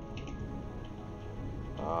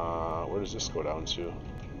 Where does this go down to?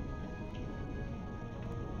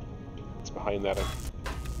 It's behind that.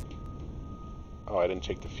 Oh, I didn't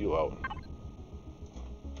take the fuel out.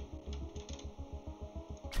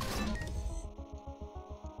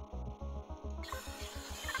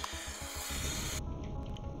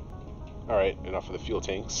 Alright, enough of the fuel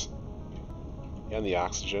tanks. And the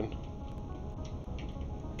oxygen.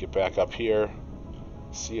 Get back up here.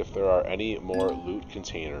 See if there are any more loot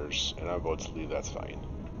containers. And I'm about to leave, that's fine.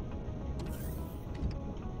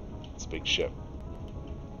 big ship.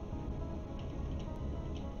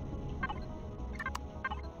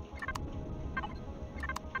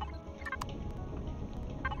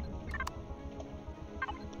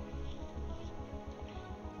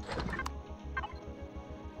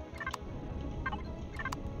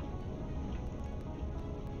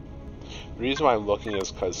 The reason why I'm looking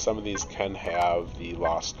is because some of these can have the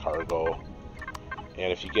lost cargo,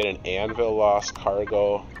 and if you get an anvil lost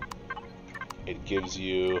cargo, it gives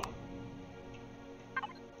you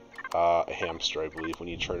a hamster, I believe, when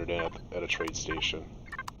you turn it in at a trade station.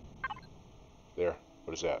 There,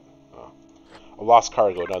 what is that? A lost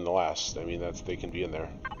cargo, nonetheless. I mean, they can be in there.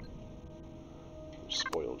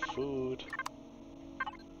 Spoiled food.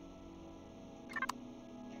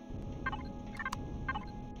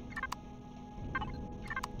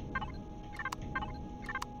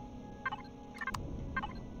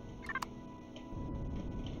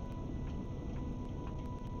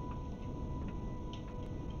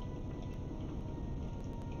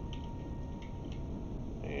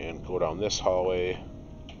 Go down this hallway.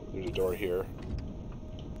 There's a door here.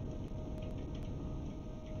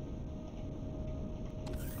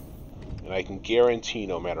 And I can guarantee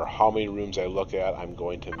no matter how many rooms I look at, I'm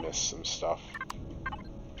going to miss some stuff.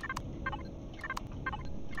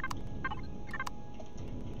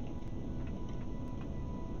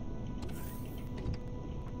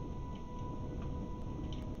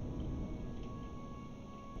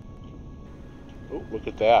 Oh, look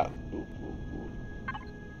at that. Ooh.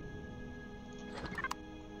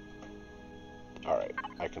 Alright,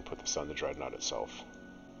 I can put this on the Dreadnought itself.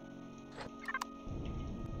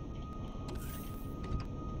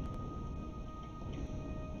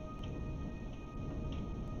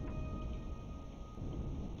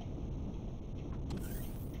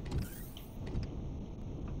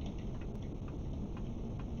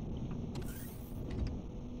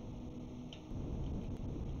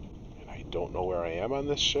 And I don't know where I am on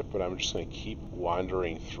this ship, but I'm just going to keep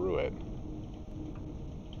wandering through it.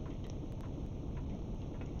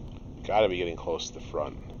 Gotta be getting close to the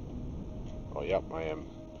front. Oh, yep, I am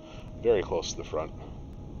very close to the front.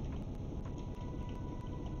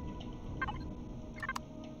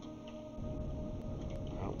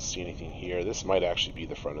 I don't see anything here. This might actually be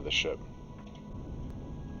the front of the ship.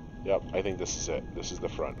 Yep, I think this is it. This is the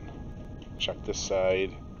front. Check this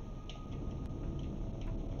side.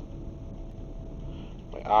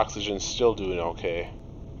 My oxygen's still doing okay.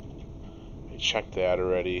 I checked that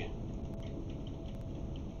already.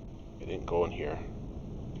 I didn't go in here.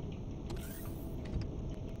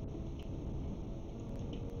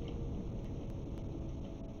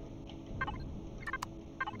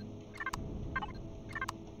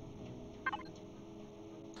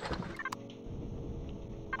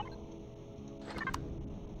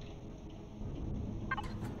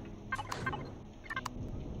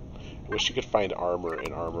 I wish you could find armor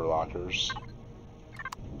in armor lockers.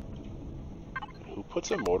 Who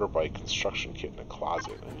puts a motorbike construction kit in a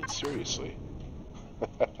closet? I mean, seriously.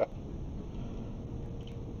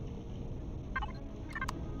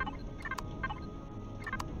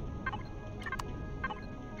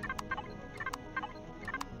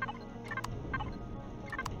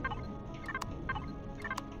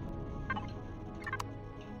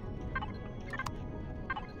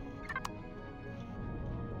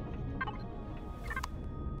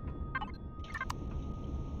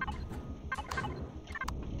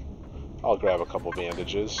 I'll grab a couple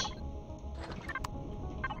bandages.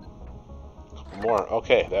 A couple more.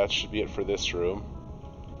 Okay, that should be it for this room.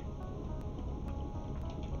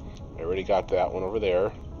 I already got that one over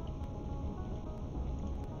there.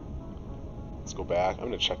 Let's go back. I'm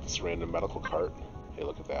going to check this random medical cart. Hey,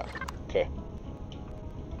 look at that. Okay.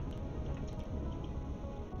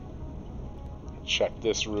 Check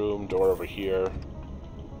this room. Door over here.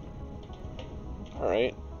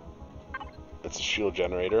 Alright. That's a shield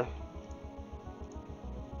generator.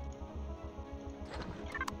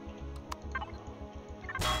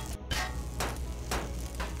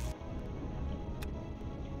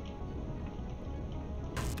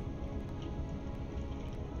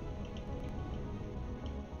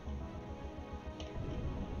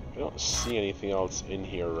 I don't see anything else in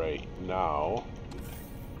here right now.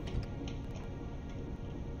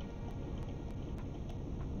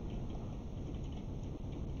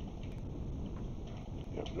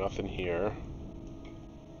 Yep, nothing here.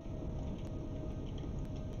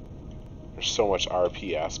 There's so much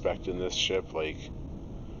RP aspect in this ship, like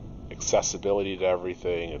accessibility to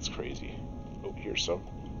everything, it's crazy. Oh, here's some.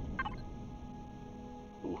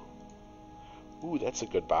 Ooh. Ooh, that's a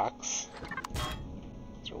good box.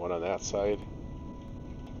 Is there one on that side?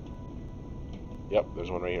 Yep,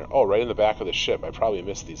 there's one right here. Oh, right in the back of the ship. I probably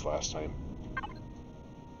missed these last time.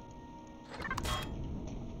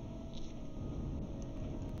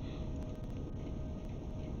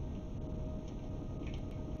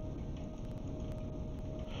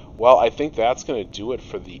 Well, I think that's going to do it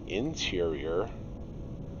for the interior.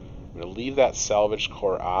 I'm going to leave that salvage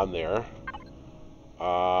core on there.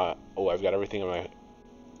 Oh, I've got everything in my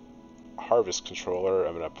harvest controller.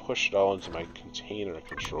 I'm going to push it all into my container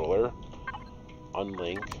controller.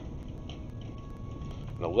 Unlink.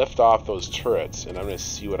 I'm going to lift off those turrets, and I'm going to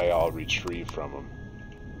see what I all retrieve from them.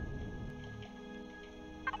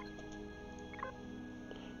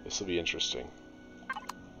 This will be interesting.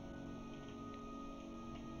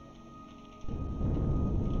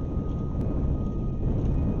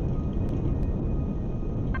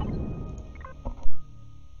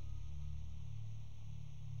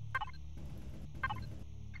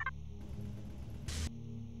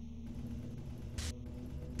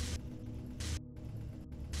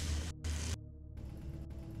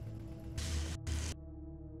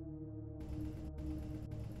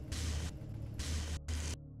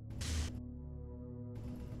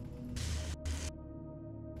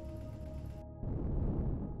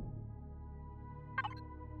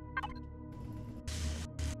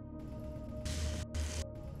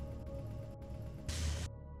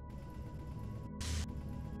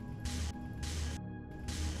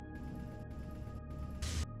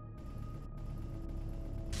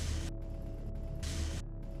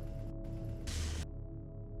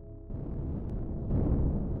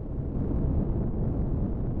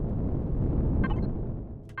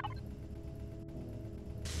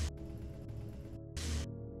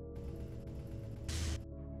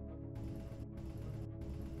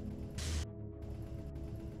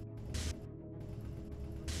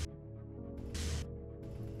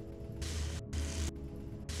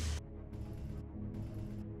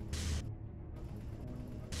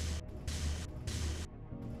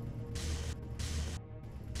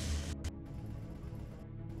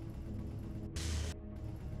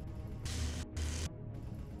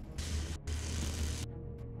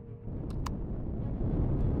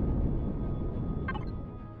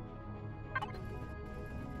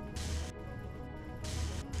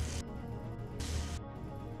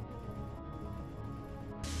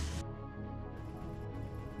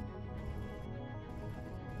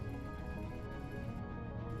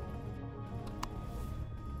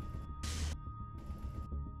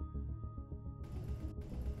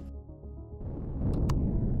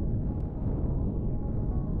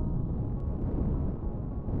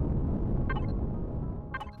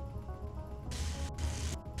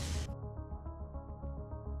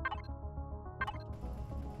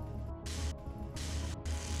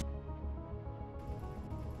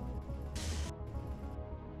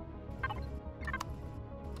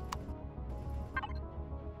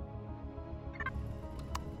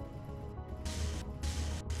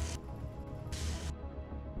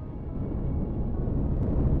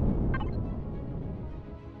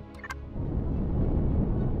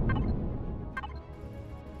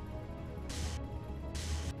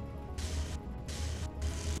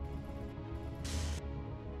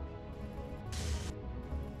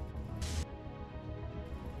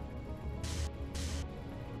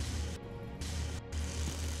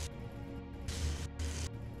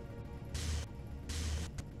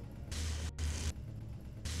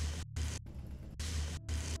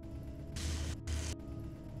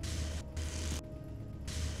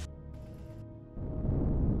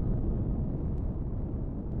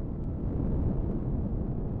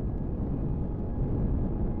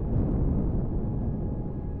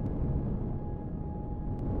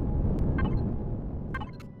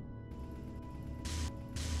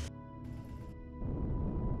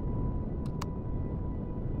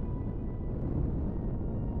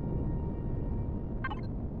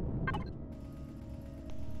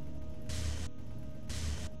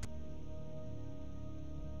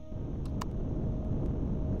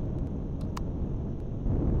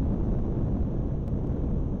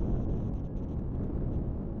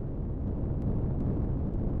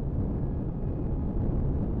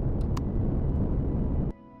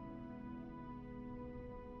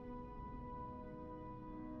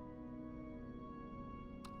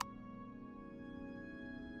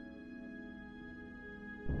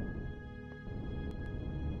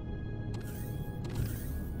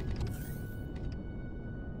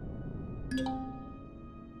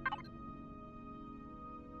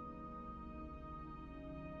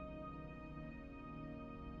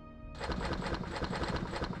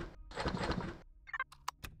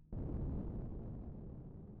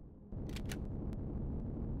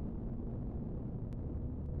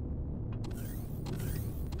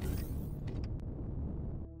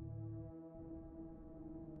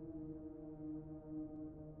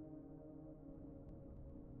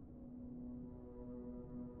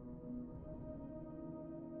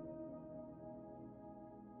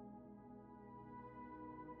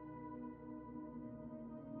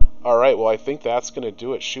 Alright, well I think that's going to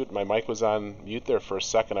do it. Shoot, my mic was on mute there for a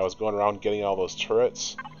second. I was going around getting all those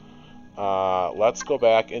turrets. Let's go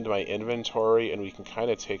back into my inventory and we can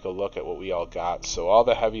kind of take a look at what we all got. So all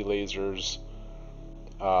the heavy lasers,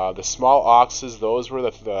 the small oxes, those were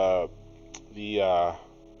the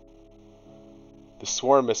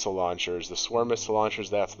swarm missile launchers. The swarm missile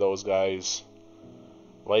launchers, that's those guys.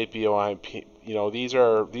 Light BOI, you know, these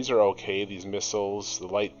are okay. These missiles, the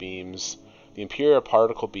light beams, the Empyrion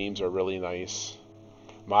particle beams are really nice.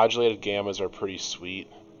 Modulated gammas are pretty sweet.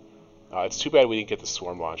 It's too bad we didn't get the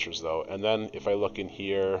swarm launchers though. And then if I look in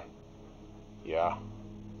here, yeah,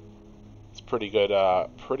 it's pretty good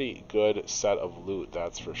set of loot,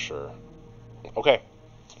 that's for sure. Okay,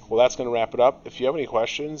 well that's gonna wrap it up. If you have any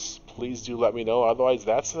questions, please do let me know. Otherwise,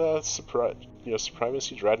 that's a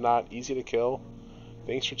Supremacy Dreadnought, easy to kill.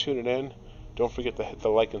 Thanks for tuning in. Don't forget to hit the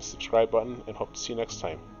like and subscribe button, and hope to see you next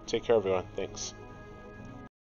time. Take care, everyone. Thanks.